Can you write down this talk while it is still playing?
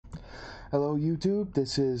Hello YouTube,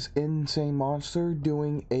 this is Insane Monster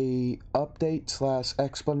doing a update slash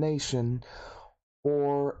explanation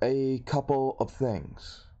for a couple of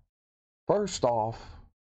things. First off,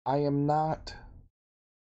 I am not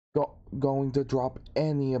going to drop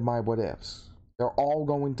any of my what ifs. They're all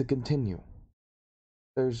going to continue.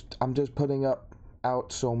 I'm just putting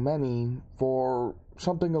out so many for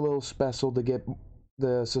something a little special to get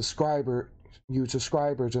the subscribers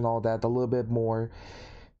and all that a little bit more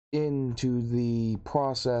into the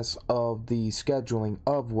process of the scheduling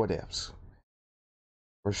of what ifs.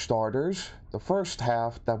 For starters, the first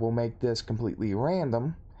half that will make this completely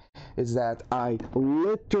random is that I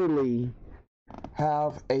literally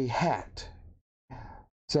have a hat.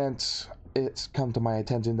 Since it's come to my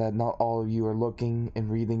attention that not all of you are looking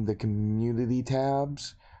and reading the community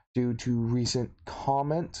tabs due to recent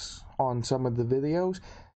comments on some of the videos,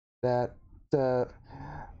 that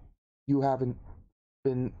you haven't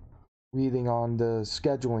been reading on the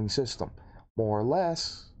scheduling system. More or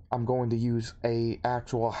less, I'm going to use a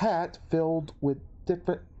actual hat filled with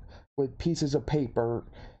pieces of paper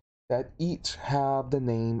that each have the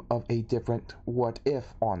name of a different what if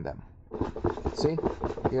on them. See?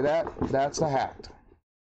 Hear that? That's the hat.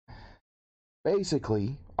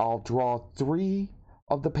 Basically, I'll draw 3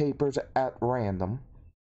 of the papers at random.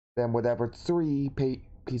 Then whatever 3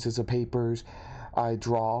 pieces of papers I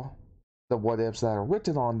draw, the what ifs that are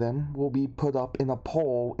written on them will be put up in a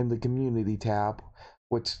poll in the community tab,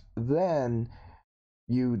 which then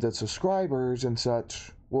you, the subscribers and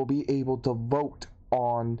such, will be able to vote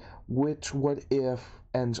on which what if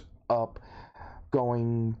ends up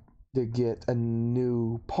going to get a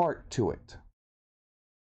new part to it.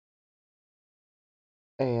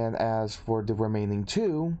 And as for the remaining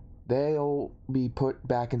 2, they'll be put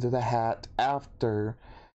back into the hat after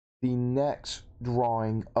the next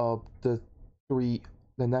drawing of the 3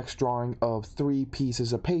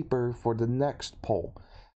 pieces of paper for the next poll.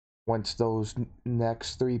 Once those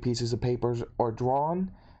next 3 pieces of papers are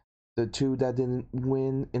drawn, the 2 that didn't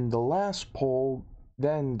win in the last poll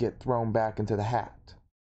then get thrown back into the hat.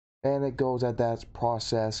 And it goes at that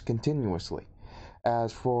process continuously.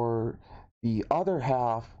 As for the other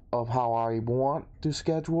half of how I want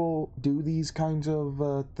to do these kinds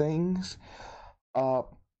of things,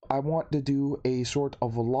 I want to do a sort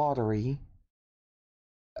of lottery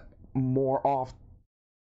more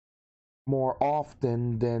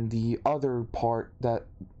often than the other part that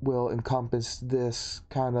will encompass this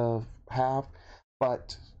kind of half.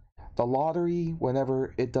 But the lottery,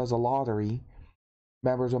 whenever it does a lottery,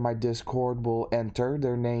 members of my Discord will enter.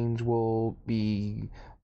 Their names will be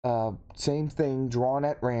same thing, drawn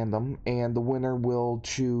at random, and the winner will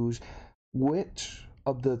choose which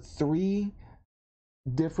of the 3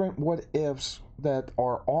 different what ifs that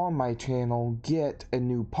are on my channel get a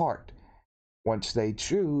new part. Once they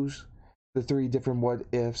choose the 3 different what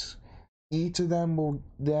ifs, each of them will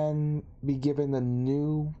then be given a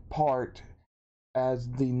new part as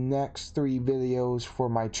the next 3 videos for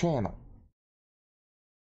my channel.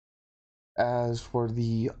 As for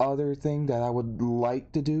the other thing that I would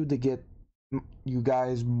like to do to get you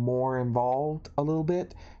guys more involved a little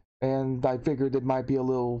bit, and I figured it might be a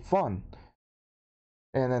little fun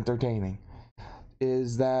and entertaining,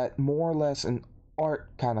 is that more or less an art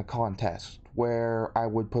kind of contest where I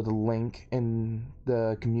would put a link in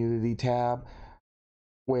the community tab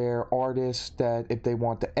where artists that, if they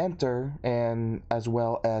want to enter and as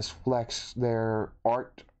well as flex their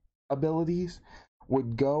art abilities,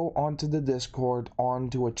 would go onto the Discord,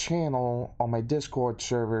 onto a channel on my Discord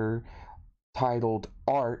server titled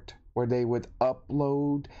Art, where they would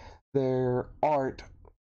upload their art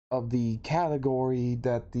of the category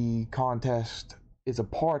that the contest is a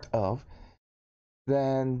part of,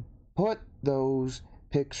 then put those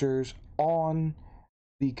pictures on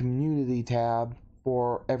the community tab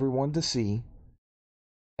for everyone to see,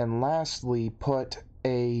 and lastly put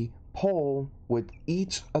a poll with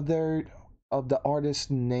each of the artists'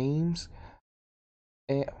 names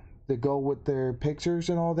and to go with their pictures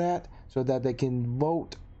and all that, so that they can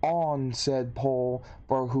vote on said poll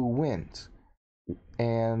for who wins.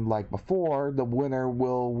 And like before, the winner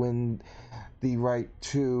will win the right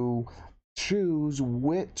to choose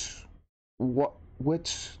which will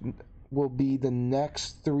be the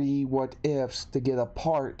next 3 what ifs to get a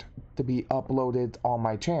part to be uploaded on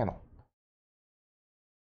my channel.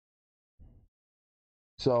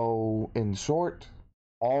 So in short,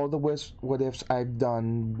 all the what ifs I've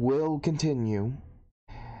done will continue,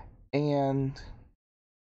 and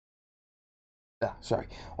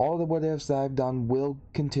all the what ifs that I've done will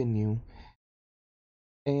continue,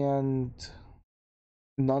 and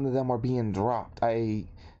none of them are being dropped. I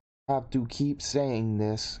have to keep saying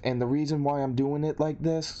this, and the reason why I'm doing it like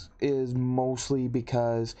this is mostly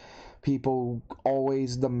because people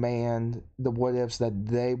always demand the what ifs that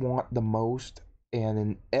they want the most, and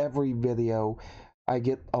in every video I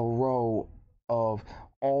get a row of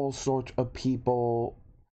all sorts of people,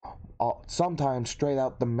 sometimes straight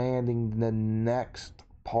out demanding the next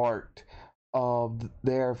part of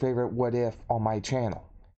their favorite what if on my channel.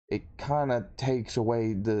 It kind of takes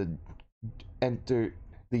away enter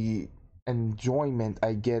the enjoyment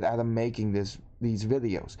I get out of making these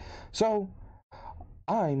videos. So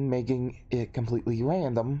I'm making it completely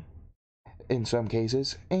random in some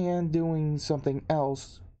cases and doing something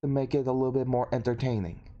else to make it a little bit more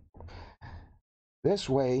entertaining. This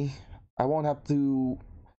way I won't have to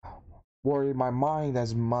worry my mind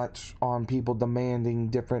as much on people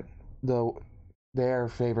demanding their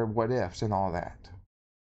favorite what ifs and all that.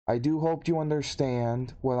 I do hope you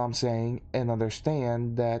understand what I'm saying and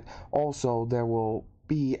understand that also there will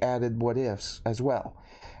be added what ifs as well.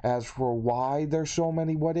 As for why there's so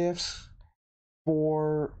many what ifs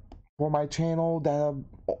for my channel that have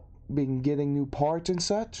been getting new parts and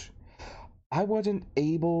such, I wasn't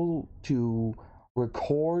able to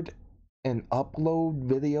record and upload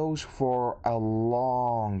videos for a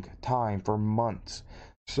long time, for months.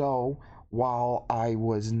 So while I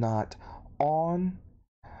was not on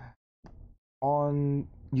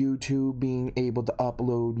YouTube being able to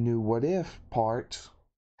upload new what if parts,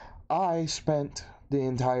 I spent the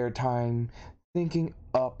entire time thinking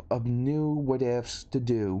up of new what ifs to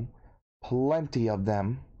do, plenty of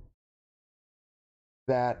them,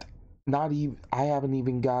 that not even I haven't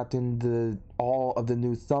even gotten all of the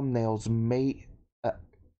new thumbnails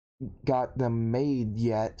got them made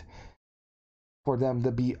yet for them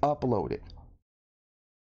to be uploaded.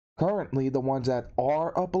 Currently, the ones that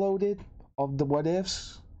are uploaded of the what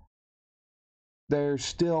ifs, there's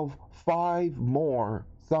still 5 more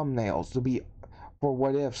thumbnails to be for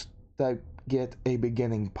what ifs that get a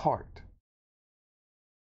beginning part.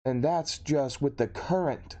 And that's just with the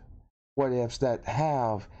current what ifs that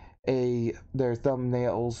have their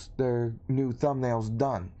new thumbnails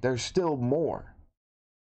done. There's still more.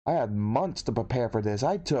 I had months to prepare for this.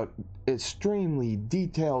 I took extremely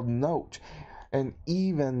detailed notes and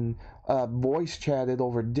even voice chatted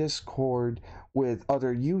over Discord with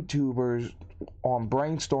other YouTubers on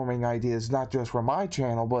brainstorming ideas, not just for my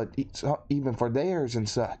channel, but even for theirs and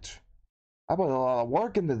such. I put a lot of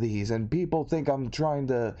work into these, and people think I'm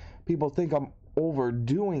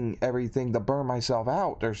overdoing everything to burn myself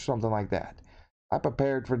out or something like that. I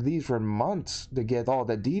prepared for these for months to get all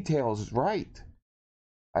the details right.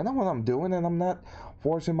 I know what I'm doing, and I'm not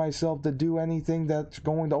forcing myself to do anything that's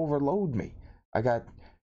going to overload me. I got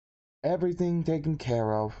everything taken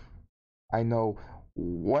care of. I know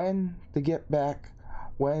when to get back,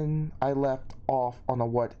 when I left off on a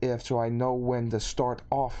what if, so I know when to start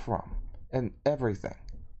off from, and everything.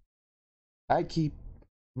 I keep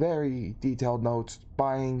very detailed notes,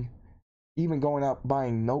 even going out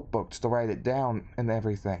buying notebooks to write it down and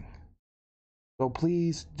everything. So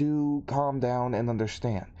please do calm down and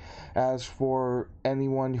understand. As for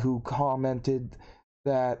anyone who commented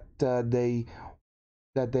that they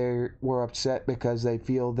were upset because they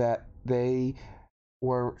feel that they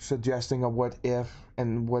were suggesting a what if,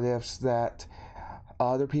 and what ifs that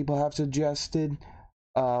other people have suggested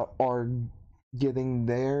are getting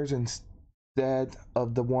theirs instead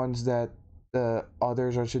of the ones that the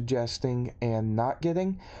others are suggesting and not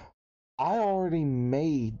getting. I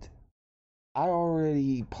already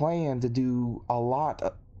planned to do a lot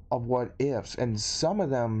of what ifs, and some of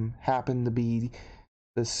them happen to be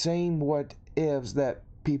the same what ifs that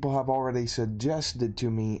people have already suggested to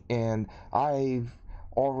me, and I've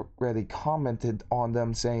already commented on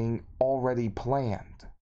them saying already planned.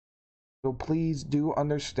 So please do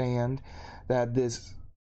understand that this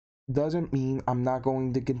doesn't mean I'm not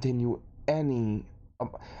going to continue I'm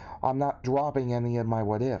not dropping any of my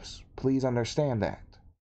what ifs. Please understand that.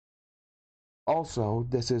 Also,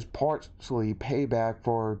 this is partially payback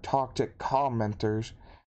for toxic commenters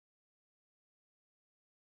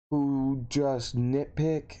who just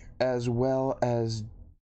nitpick as well as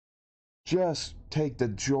just take the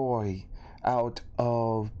joy out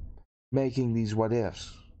of making these what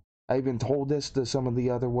ifs. I even told this to some of the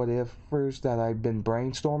other what ifers that I've been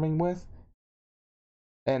brainstorming with,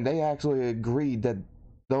 and they actually agreed that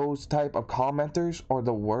those type of commenters are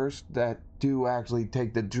the worst, that do actually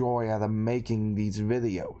take the joy out of making these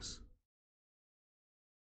videos.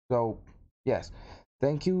 So yes,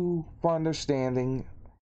 thank you for understanding,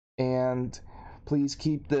 and please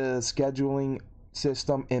keep the scheduling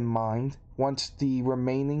system in mind. Once the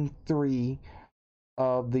remaining 3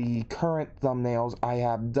 of the current thumbnails I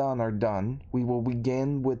have done are done, we will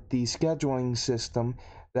begin with the scheduling system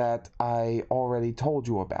that I already told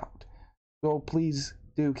you about. So please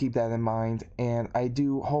do keep that in mind, and I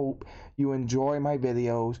do hope you enjoy my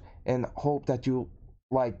videos and hope that you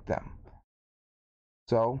like them.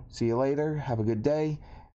 So, see you later, have a good day,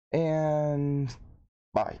 and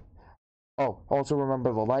bye. Oh, also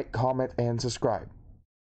remember to like, comment, and subscribe.